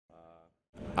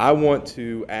I want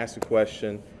to ask a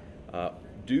question.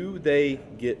 Do they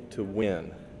get to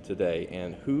win today?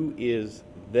 And who is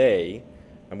they?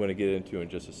 I'm going to get into in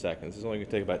just a second. This is only going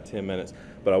to take about 10 minutes,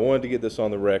 but I wanted to get this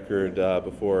on the record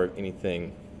before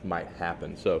anything might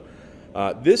happen. So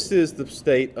this is the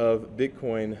state of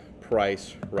Bitcoin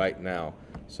price right now.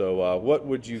 So what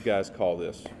would you guys call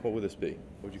this? What would this be?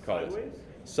 What would you call this?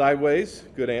 Sideways.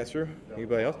 Good answer.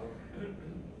 Anybody else?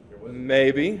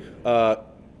 Maybe.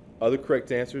 Other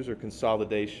correct answers are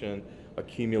consolidation,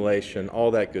 accumulation,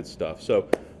 all that good stuff. So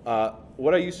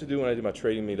what I used to do when I did my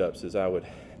trading meetups is I would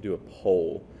do a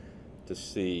poll to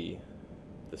see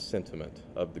the sentiment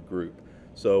of the group.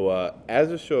 So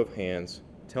as a show of hands,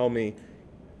 tell me,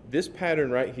 this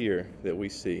pattern right here that we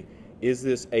see, is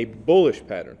this a bullish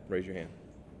pattern? Raise your hand.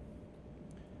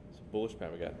 It's a bullish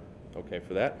pattern. We got okay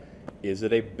for that. Is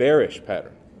it a bearish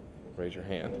pattern? Raise your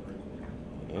hand.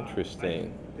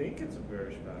 Interesting. I think it's a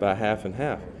bearish pattern. By half and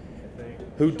half.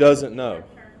 Who doesn't know?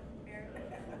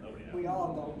 We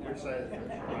all don't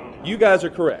know. You guys are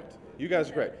correct. You guys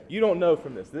are correct. You don't know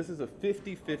from this. This is a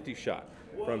 50-50 shot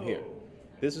from here.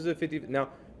 This is a 50. Now,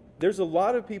 there's a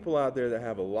lot of people out there that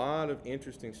have a lot of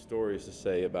interesting stories to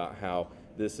say about how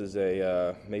this is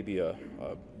a maybe a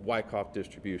Wyckoff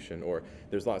distribution, or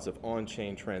there's lots of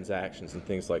on-chain transactions and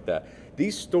things like that.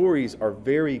 These stories are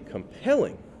very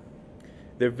compelling.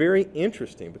 They're very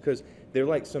interesting because they're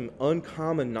like some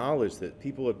uncommon knowledge that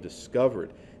people have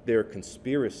discovered. They're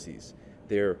conspiracies.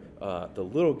 They're the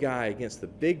little guy against the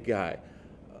big guy.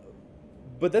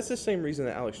 But that's the same reason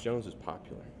that Alex Jones is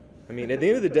popular. I mean, at the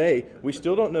end of the day, we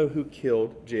still don't know who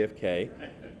killed JFK.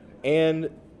 And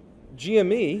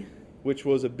GME, which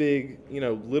was a big,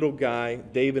 little guy,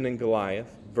 David and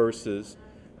Goliath, versus,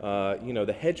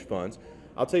 the hedge funds.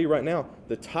 I'll tell you right now,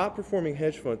 the top performing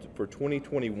hedge fund for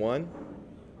 2021,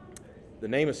 the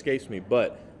name escapes me,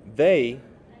 but they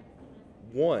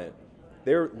won.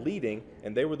 They're leading,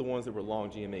 and they were the ones that were long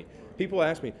GME. People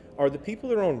ask me, are the people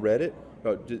that are on Reddit,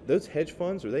 those hedge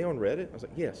funds, are they on Reddit? I was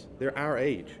like, yes, they're our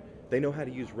age. They know how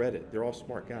to use Reddit. They're all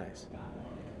smart guys.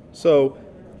 So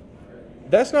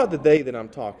that's not the they that I'm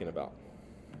talking about,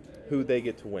 who they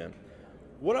get to win.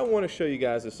 What I want to show you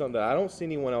guys is something that I don't see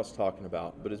anyone else talking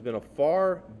about, but has been a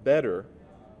far better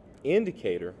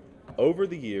indicator over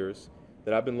the years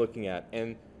that I've been looking at,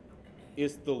 and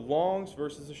it's the longs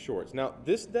versus the shorts. Now,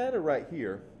 this data right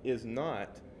here is not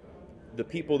the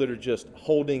people that are just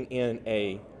holding in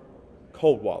a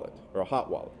cold wallet or a hot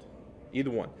wallet, either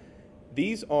one.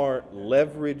 These are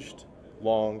leveraged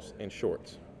longs and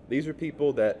shorts. These are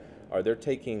people that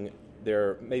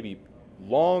they're maybe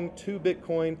long 2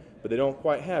 Bitcoin, but they don't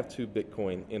quite have 2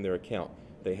 Bitcoin in their account.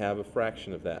 They have a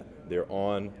fraction of that. They're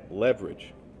on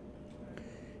leverage.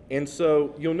 And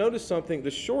so you'll notice something,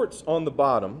 the shorts on the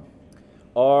bottom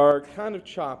are kind of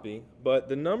choppy, but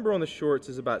the number on the shorts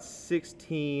is about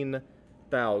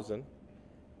 16,000,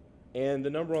 and the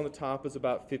number on the top is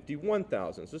about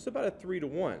 51,000. So it's about a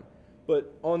 3-to-1.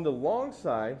 But on the long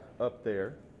side up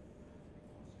there,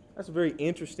 that's a very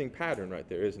interesting pattern right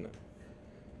there, isn't it?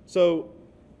 So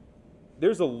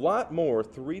there's a lot more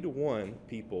 3-to-1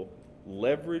 people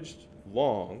leveraged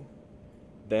long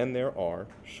than there are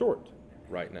short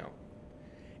right now.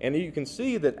 And you can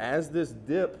see that as this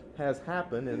dip has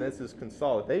happened and as this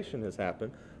consolidation has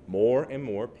happened, more and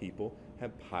more people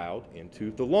have piled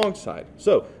into the long side.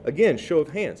 So again, show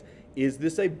of hands, is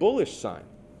this a bullish sign?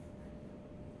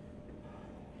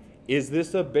 Is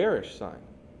this a bearish sign?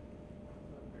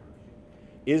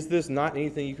 Is this not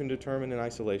anything you can determine in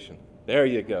isolation? There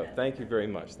you go. Thank you very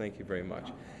much. Thank you very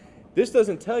much. This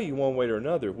doesn't tell you one way or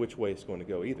another which way it's going to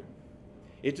go either.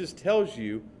 It just tells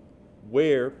you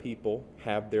where people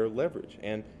have their leverage,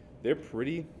 and they're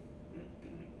pretty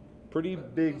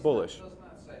big bullish. Doesn't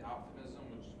that say optimism,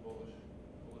 which is bullish?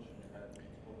 Bullish in your head.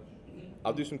 Bullish.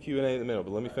 I'll do some Q&A in a minute,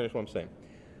 but let me finish what I'm saying.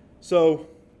 So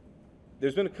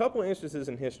there's been a couple of instances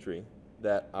in history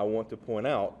that I want to point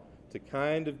out to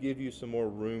kind of give you some more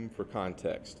room for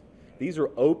context. These are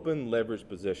open leverage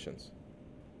positions,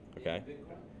 okay?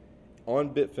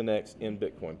 On Bitfinex in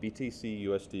Bitcoin, BTC,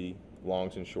 USD,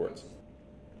 longs and shorts.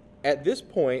 At this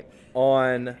point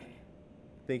on, I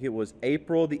think it was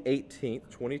April the 18th,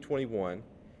 2021,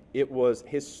 it was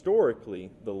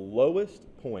historically the lowest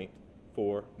point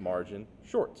for margin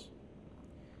shorts.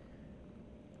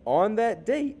 On that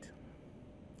date,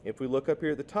 if we look up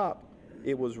here at the top,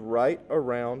 it was right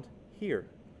around here,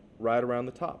 right around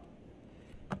the top.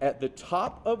 At the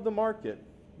top of the market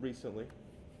recently,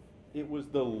 it was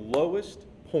the lowest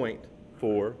point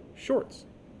for shorts.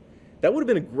 That would have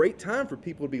been a great time for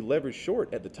people to be leveraged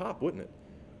short at the top, wouldn't it?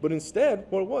 But instead,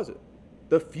 what was it?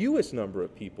 The fewest number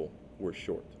of people were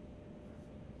short.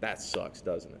 That sucks,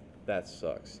 doesn't it? That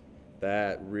sucks.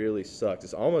 That really sucks.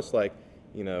 It's almost like,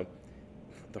 you know,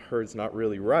 the herd's not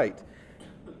really right.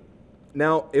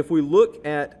 Now, if we look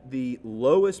at the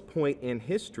lowest point in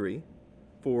history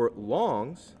for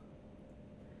longs,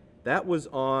 that was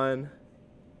on,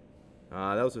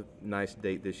 that was a nice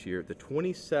date this year, the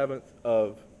 27th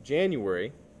of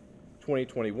January,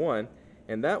 2021,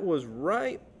 and that was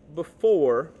right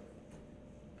before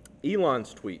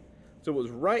Elon's tweet. So it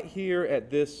was right here at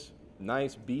this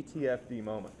nice BTFD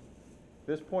moment.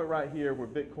 This point right here where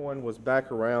Bitcoin was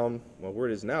back around, well, where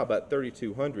it is now, about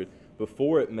 3,200,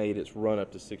 before it made its run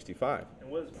up to 65.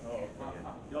 And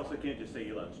you also can't just say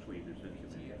Elon's tweet. There's been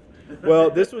too many. Well,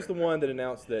 this was the one that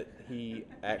announced that he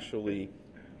actually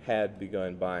had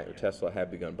begun buying, or Tesla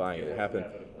had begun buying it. It happened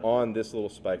on this little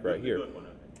spike right here.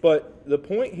 But the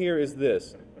point here is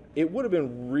this. It would have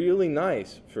been really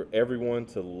nice for everyone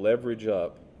to leverage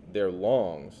up their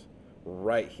longs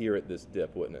right here at this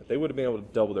dip, wouldn't it? They would have been able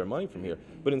to double their money from here.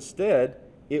 But instead,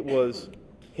 it was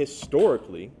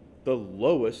historically the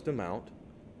lowest amount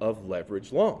of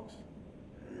leverage longs.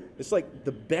 It's like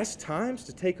the best times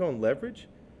to take on leverage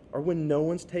are when no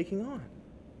one's taking on.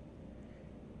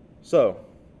 So,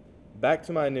 back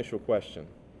to my initial question.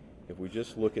 If we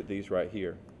just look at these right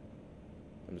here,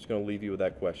 I'm just going to leave you with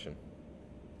that question.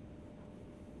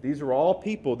 These are all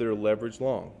people that are leveraged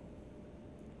long.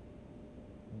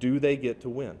 Do they get to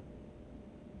win?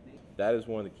 That is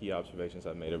one of the key observations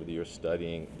I've made over the years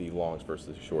studying the longs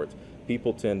versus the shorts.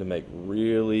 People tend to make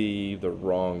really the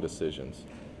wrong decisions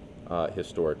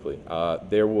historically.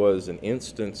 There was an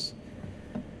instance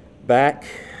back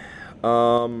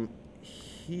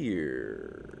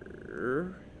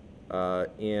here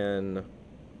in,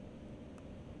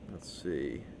 let's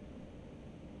see,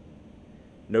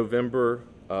 November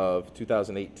of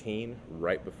 2018,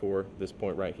 right before this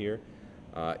point right here.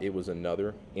 It was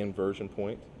another inversion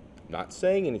point. Not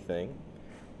saying anything,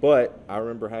 but I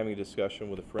remember having a discussion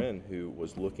with a friend who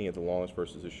was looking at the longs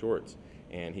versus the shorts,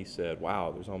 and he said, wow,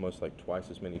 there's almost like twice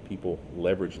as many people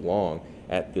leveraged long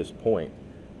at this point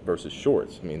versus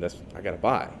shorts. I mean, I got to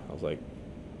buy. I was like,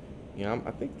 you know,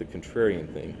 I think the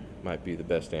contrarian thing might be the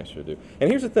best answer to do. And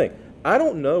here's the thing. I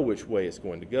don't know which way it's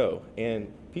going to go, and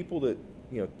people that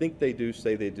think they do,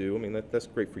 say they do. I mean, that's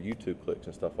great for YouTube clicks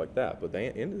and stuff like that. But the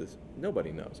end of this,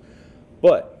 nobody knows.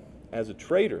 But as a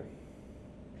trader,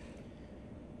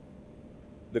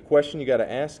 the question you got to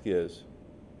ask is,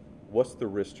 what's the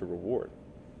risk to reward?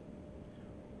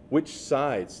 Which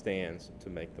side stands to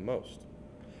make the most?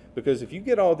 Because if you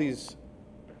get all these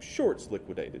shorts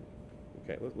liquidated,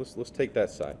 okay, let's take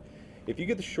that side. If you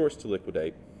get the shorts to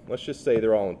liquidate, let's just say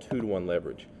they're all in 2-to-1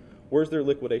 leverage. Where's their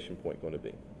liquidation point going to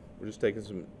be? We're just taking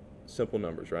some simple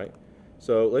numbers, right?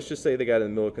 So let's just say they got in the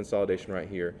middle of consolidation right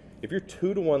here. If you're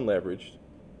 2-to-1 leveraged,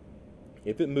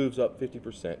 if it moves up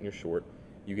 50% and you're short,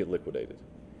 you get liquidated.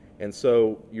 And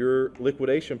so your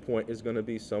liquidation point is going to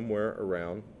be somewhere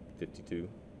around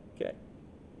 52K.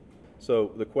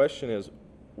 So the question is,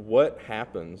 what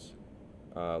happens,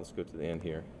 let's go to the end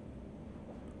here.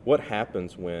 What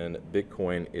happens when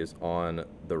Bitcoin is on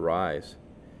the rise?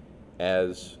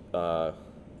 As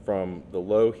from the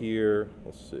low here,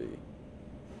 let's see.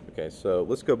 Okay, so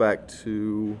let's go back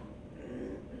to,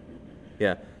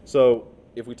 yeah. So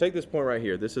if we take this point right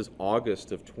here, this is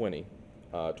August of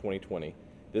 2020.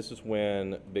 This is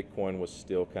when Bitcoin was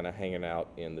still kind of hanging out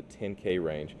in the 10K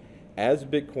range. As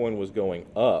Bitcoin was going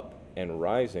up and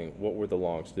rising, what were the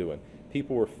longs doing?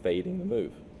 People were fading the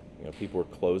move. People were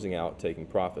closing out, taking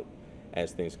profit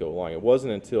as things go along. It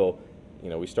wasn't until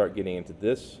we start getting into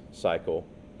this cycle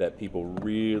that people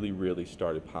really, really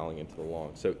started piling into the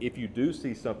long. So if you do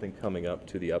see something coming up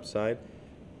to the upside,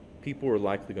 people are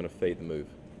likely going to fade the move,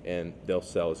 and they'll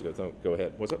sell as it goes. Go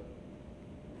ahead. What's up?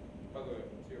 By the way,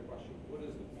 to your question, what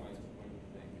is the point when you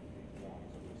think these longs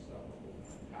will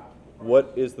sell?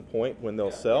 What is the point when they'll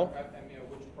sell? I mean, at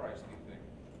which price do you think?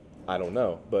 I don't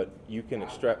know, but you can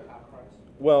extract. Half price?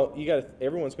 Well,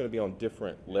 everyone's going to be on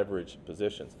different leverage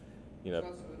positions. That's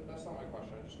not my question.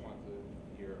 I just wanted to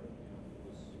hear if it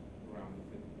was around the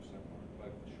 50% mark,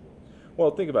 like the shorts.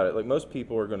 Well, think about it. Like most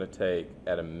people are going to take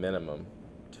at a minimum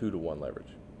 2-to-1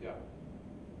 leverage, Yeah.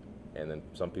 and then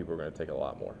some people are going to take a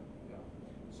lot more. Yeah.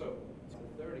 So,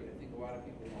 to 30, I think a lot of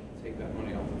people want to take that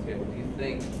money off the table. Do you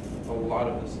think a lot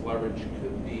of this leverage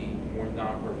could be more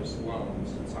non-purpose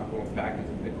loans? It's not going back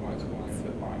into Bitcoin, it's going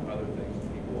into buying other things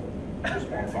that people just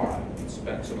want to buy and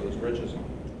spend some of those riches on.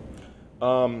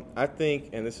 I think,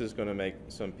 and this is going to make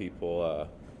some people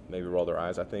maybe roll their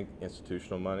eyes, I think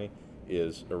institutional money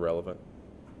is irrelevant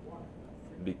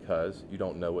because you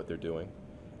don't know what they're doing.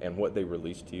 and what they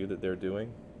release to you that they're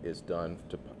doing is done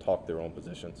to talk their own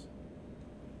positions.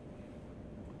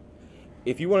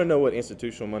 If you want to know what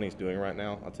institutional money is doing right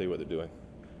now, I'll tell you what they're doing.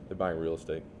 They're buying real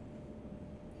estate.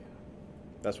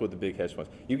 That's what the big hedge funds.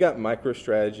 You've got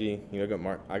MicroStrategy. You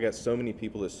know, I got so many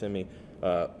people that send me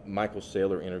Michael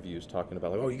Saylor interviews talking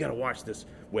about, like, oh, you got to watch this,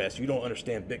 Wes. You don't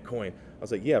understand Bitcoin. I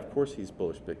was like, yeah, of course he's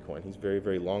bullish Bitcoin. He's very,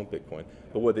 very long Bitcoin.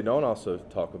 But what they don't also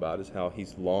talk about is how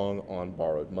he's long on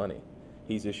borrowed money.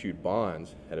 He's issued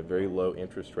bonds at a very low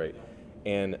interest rate,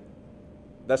 and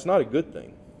that's not a good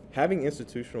thing. Having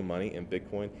institutional money in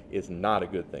Bitcoin is not a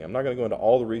good thing. I'm not going to go into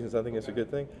all the reasons I think it's a good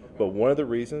thing, but one of the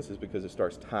reasons is because it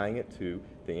starts tying it to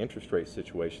the interest rate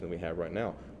situation that we have right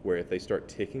now, where if they start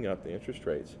ticking up the interest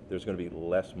rates, there's going to be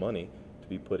less money to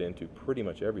be put into pretty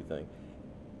much everything.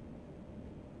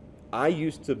 I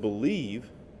used to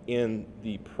believe in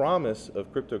the promise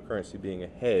of cryptocurrency being a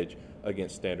hedge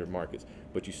against standard markets,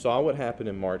 but you saw what happened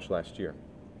in March last year.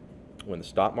 When the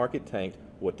stock market tanked,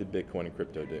 what did Bitcoin and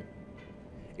crypto do?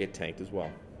 It tanked as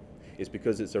well. It's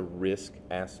because it's a risk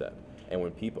asset. And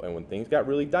when things got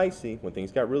really dicey, when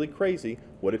things got really crazy,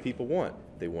 what did people want?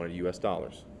 They wanted US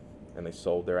dollars. And they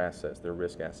sold their assets, their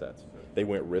risk assets. They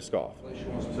went risk off.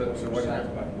 So what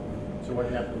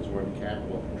happens when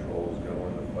capital controls go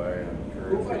into play and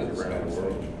currencies around the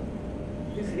world?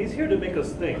 He's here to make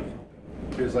us think.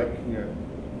 Because, like,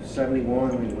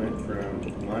 71 we went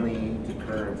from money to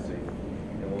currency,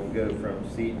 and we'll go from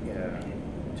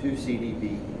to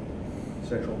CDB,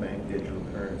 central bank digital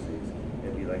currencies.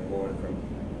 It'd be like going from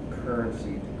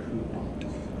currency to coupons.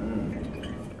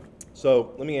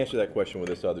 So let me answer that question with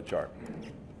this other chart.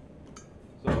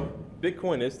 So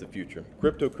Bitcoin is the future.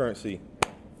 Cryptocurrency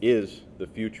is the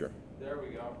future. There we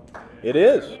go. It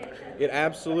is. It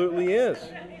absolutely is.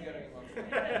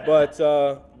 But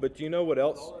do you know what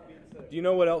else? Do you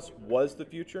know what else was the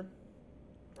future?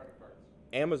 Credit cards.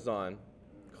 Amazon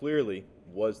clearly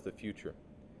was the future,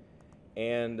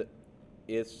 and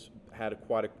it's had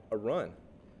quite a run.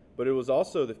 But it was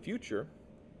also the future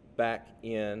back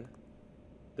in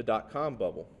the dot-com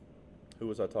bubble. Who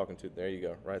was I talking to? There you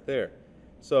go, right there.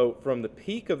 So from the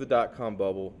peak of the dot-com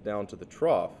bubble down to the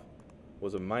trough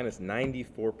was a minus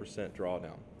 94%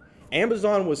 drawdown.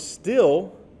 Amazon was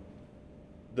still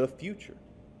the future,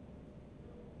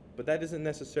 but that isn't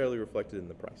necessarily reflected in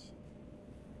the price.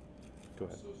 Go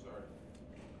ahead. So sorry.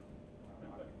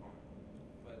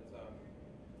 But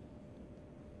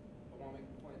I want to make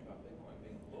a point about Bitcoin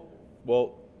being global.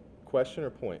 Well, question or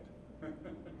point?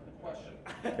 Question.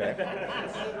 Okay.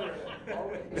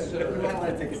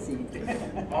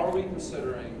 Are we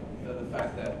considering the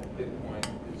fact that Bitcoin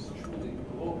is truly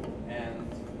global and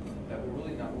that we're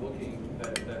really not looking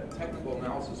that technical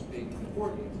analysis being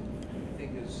important? I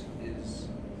think is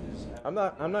I'm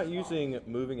not using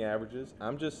moving averages.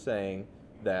 I'm just saying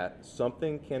that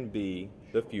something can be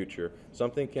the future.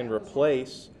 Something can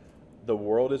replace the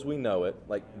world as we know it.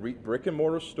 Like brick and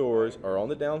mortar stores are on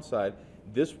the downside.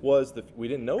 This was we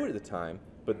didn't know it at the time,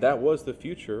 but that was the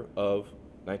future of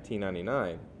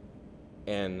 1999.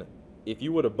 And if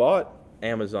you would have bought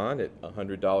Amazon at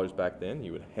 $100 back then,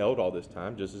 you would have held all this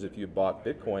time, just as if you bought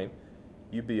Bitcoin,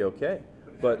 you'd be okay.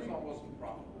 But Amazon wasn't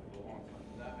profitable for a long time.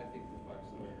 That I think reflects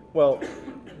the well,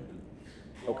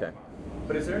 okay.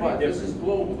 But is there any But this difference? is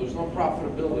global. There's no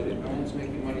profitability. No one's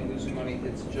making money, losing money.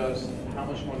 It's just how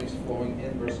much money is flowing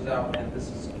in versus out. And this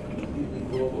is completely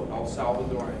global. El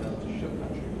Salvador, I know it's a shit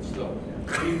country, but still,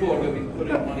 people are going to be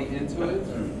putting money into it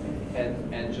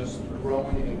and just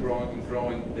growing and growing and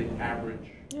growing the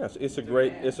average. Yes, it's a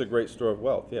great store of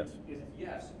wealth. Yes.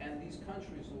 Yes, and these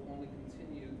countries will only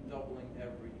continue doubling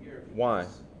every year. Why?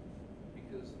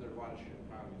 Because there are a lot of shit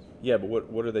economies. Yeah, but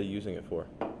what are they using it for?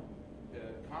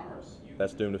 Commerce.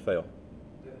 That's doomed to fail.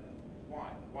 Why?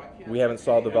 Why can't We haven't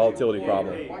solved the volatility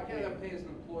problem. Why can't I pay as an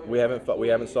employer? We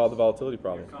haven't solved the volatility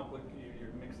problem.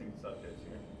 You're mixing subjects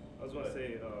here. I was going to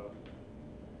say,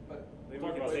 But maybe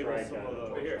we can table some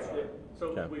of the. Here. So,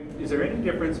 Okay. is there any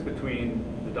difference between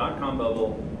the dot-com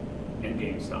bubble and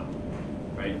GameStop,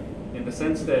 right? In the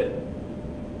sense that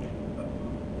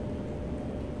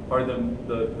are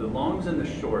the longs and the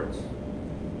shorts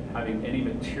having any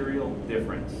material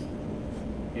difference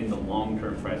in the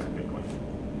long-term price of Bitcoin?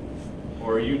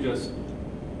 Or are you just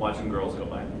watching girls go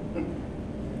by?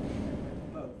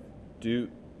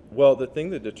 Well, the thing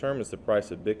that determines the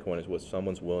price of Bitcoin is what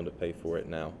someone's willing to pay for it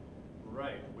now.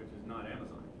 Right, which is not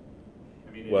Amazon.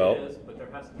 I mean, it Well- is, but there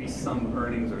has to be some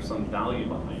earnings or some value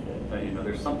behind it.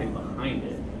 There's something behind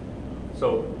it.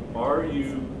 So are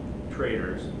you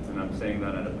traders, and I'm saying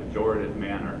that in a pejorative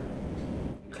manner,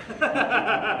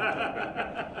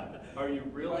 Are you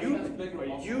really? Are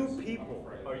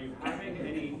you having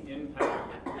any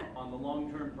impact on the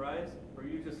long-term price, or are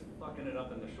you just fucking it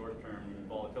up in the short-term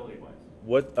volatility-wise?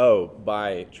 What? Oh,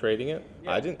 by trading it?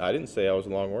 Yeah. I didn't say I was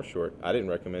long or short. I didn't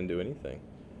recommend do anything.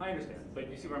 I understand, but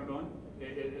you see where I'm going?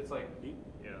 It's like,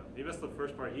 Yeah, he missed the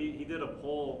first part. He did a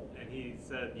poll and he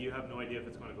said, you have no idea if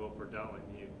it's going to go up or down.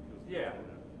 Like he was yeah.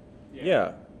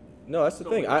 Yeah. No, that's the So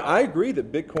thing. without- I agree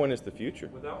that Bitcoin is the future.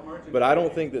 Without margin. But I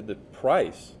don't think that the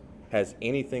price has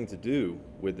anything to do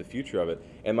with the future of it.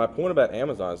 And my point about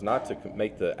Amazon is not to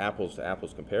make the apples to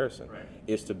apples comparison. Right.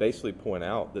 Is to basically point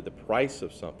out that the price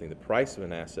of something, the price of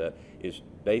an asset, is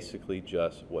basically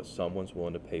just what someone's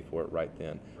willing to pay for it right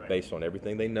then, Right. based on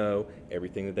everything they know,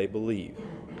 everything that they believe.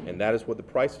 And that is what the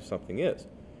price of something is.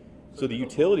 So the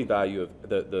utility value of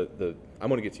the I'm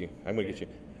going to get to you.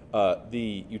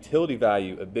 The utility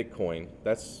value of Bitcoin,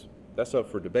 that's up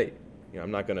for debate. I'm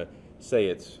not going to say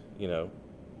it's,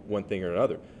 one thing or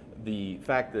another. The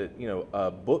fact that,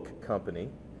 a book company,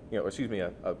 a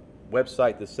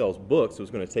website that sells books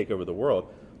was going to take over the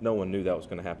world, no one knew that was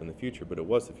going to happen in the future, but it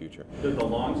was the future. Did the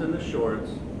longs and the shorts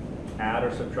add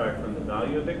or subtract from the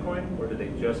value of Bitcoin, or did they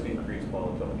just increase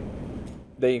volatility?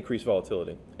 They increase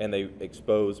volatility, and they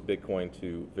expose Bitcoin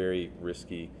to very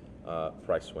risky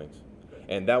price swings.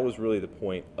 And that was really the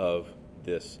point of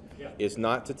this. Yeah. It's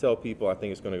not to tell people I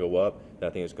think it's going to go up, that I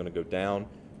think it's going to go down.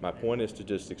 My point is to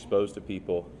just expose to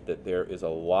people that there is a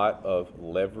lot of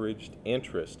leveraged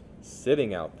interest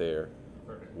sitting out there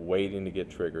Perfect. waiting to get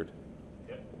triggered.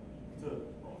 Yep.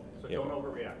 So Yeah. don't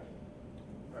overreact.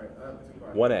 All right, I have 2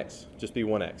 questions. 1x, just be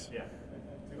 1x. Yeah.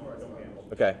 2 questions.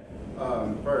 Okay.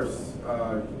 First,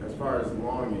 as far as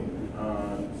longing,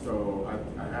 so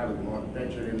I haven't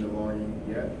ventured into longing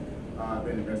yet. I've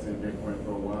been investing in Bitcoin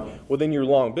for a while. Well, then you're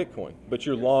long Bitcoin, but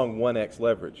you're long 1x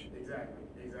leverage. Exactly.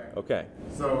 Okay.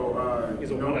 So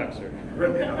He's a 1Xer. I'm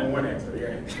a 1Xer,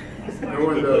 yeah.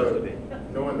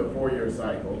 knowing the 4-year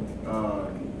cycle,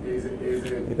 is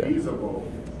it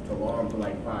feasible to long for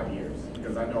like 5 years?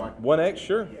 Because I know 1x,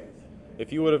 sure. Yes.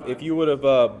 If you would have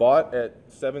bought at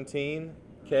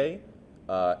 17K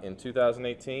in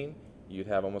 2018, you'd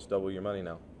have almost double your money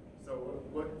now. So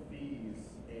what fees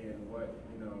and what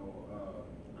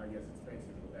I guess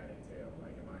expenses would that entail?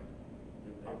 Like,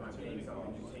 am I paying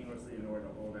something continuously in order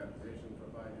to hold that position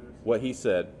for 5 years? What he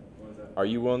said, What is that? are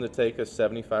you willing to take a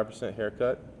 75%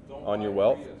 haircut on your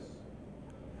wealth?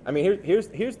 I mean, here's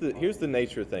the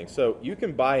nature of things. So you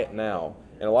can buy it now,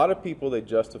 and a lot of people, they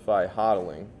justify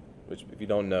hodling, which if you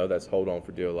don't know, that's hold on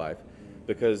for dear life,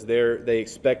 because they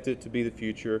expect it to be the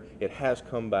future. It has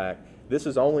come back. This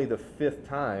is only the 5th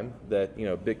time that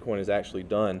Bitcoin has actually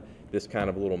done this kind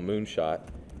of a little moonshot.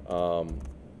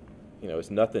 It's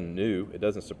nothing new. It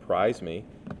doesn't surprise me.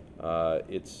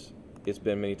 It's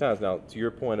been many times. Now, to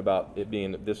your point about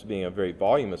this being a very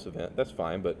voluminous event, that's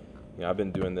fine. But I've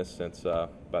been doing this since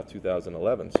about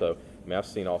 2011. So I've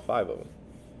seen all 5 of them,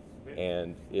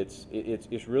 and it's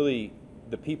really,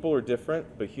 the people are different,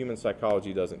 but human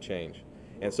psychology doesn't change.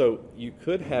 And so you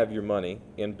could have your money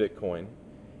in Bitcoin,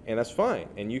 and that's fine.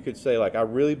 And you could say, like, I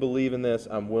really believe in this.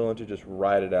 I'm willing to just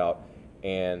ride it out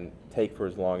and take for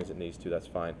as long as it needs to. That's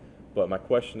fine. But my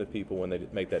question to people when they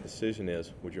make that decision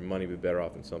is, would your money be better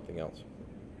off in something else?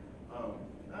 I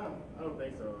don't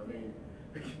think so. I mean,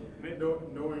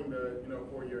 knowing the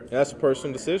 4 years. That's a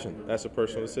personal decision. That's a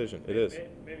personal decision. It is.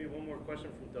 Maybe one more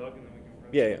question from Doug and then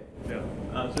we can. Yeah.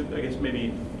 Yeah. So I guess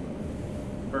maybe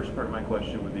first part of my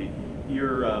question would be,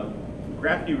 your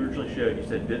graph you originally showed, you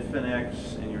said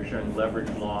Bitfinex and you were showing leverage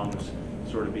longs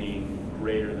sort of being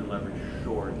greater than leverage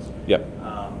shorts. Yep.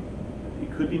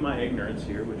 It could be my ignorance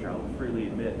here, which I'll freely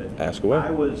admit, but Ask away.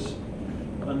 I was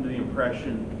under the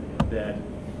impression that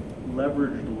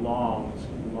leveraged longs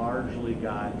largely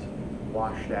got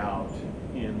washed out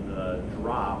in the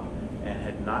drop and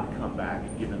had not come back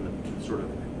given the sort of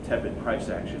tepid price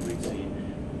action we'd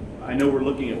seen. I know we're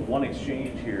looking at one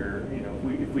exchange here.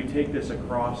 If we take this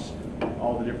across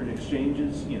all the different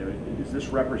exchanges, is this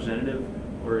representative,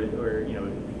 or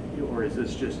is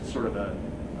this just sort of a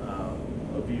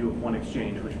view of one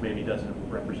exchange, which maybe doesn't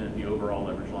represent the overall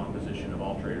leverage long position of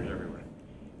all traders everywhere?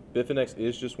 Bitfinex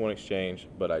is just one exchange,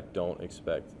 but I don't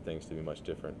expect things to be much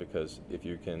different, because if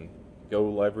you can go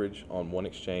leverage on one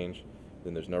exchange,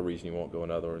 then there's no reason you won't go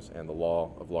in others, and the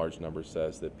law of large numbers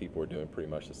says that people are doing pretty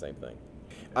much the same thing.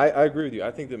 I agree with you.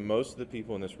 I think that most of the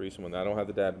people in this recent one, I don't have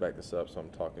the data to back this up, so I'm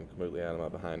talking completely out of my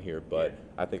behind here, but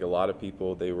I think a lot of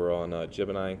people, they were on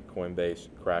Gemini, Coinbase,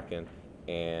 Kraken,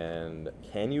 and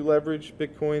can you leverage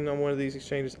Bitcoin on one of these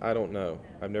exchanges? I don't know.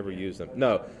 I've never used them.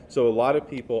 No. So a lot of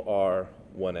people are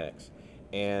 1x.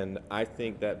 And I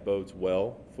think that bodes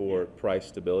well for price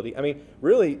stability. I mean,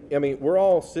 really, we're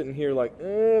all sitting here like,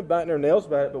 biting our nails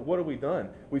about it, but what have we done?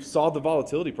 We've solved the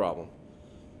volatility problem.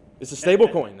 It's a stable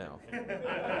coin now.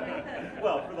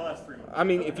 Well, for the last 3 months. I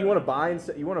mean, if you want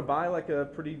to buy like a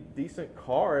pretty decent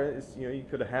car, you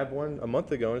could have had one a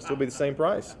month ago and it'd still be the same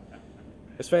price.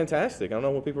 It's fantastic. I don't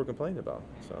know what people are complaining about.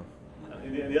 So,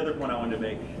 The other point I wanted to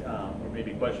make, or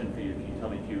maybe a question for you, if you tell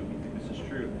me if you think this is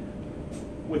true,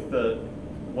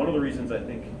 one of the reasons I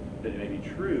think that it may be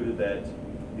true that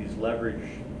these leverage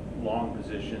long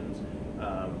positions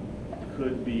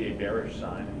could be a bearish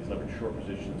sign, and these leverage short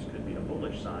positions could be a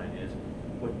bullish sign, is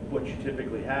what you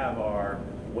typically have are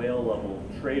whale level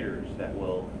traders that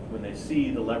will, when they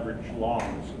see the leverage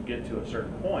longs get to a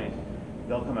certain point,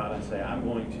 they'll come out and say, I'm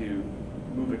going to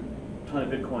move a ton of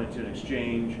Bitcoin to an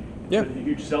exchange, yeah, put a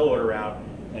huge sell order out,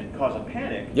 and cause a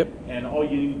panic. Yep. And all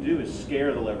you need to do is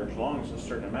scare the leverage longs a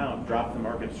certain amount, drop the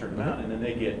market a certain amount, and then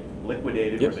they get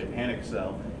liquidated, yes, or they panic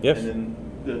sell. Yes. And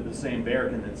then the same bear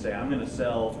can then say, I'm going to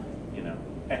sell,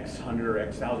 X hundred or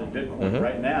X thousand Bitcoin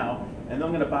right now, and then I'm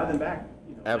going to buy them back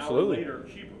absolutely an hour later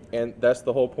cheaper. And that's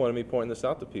the whole point of me pointing this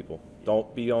out to people.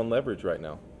 Don't be on leverage right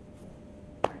now.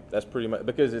 That's pretty much,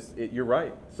 because you're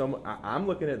right. I'm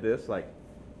looking at this like,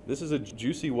 this is a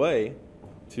juicy way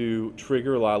to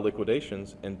trigger a lot of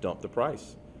liquidations and dump the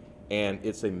price. And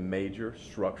it's a major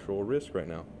structural risk right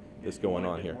now that's going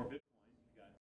on here.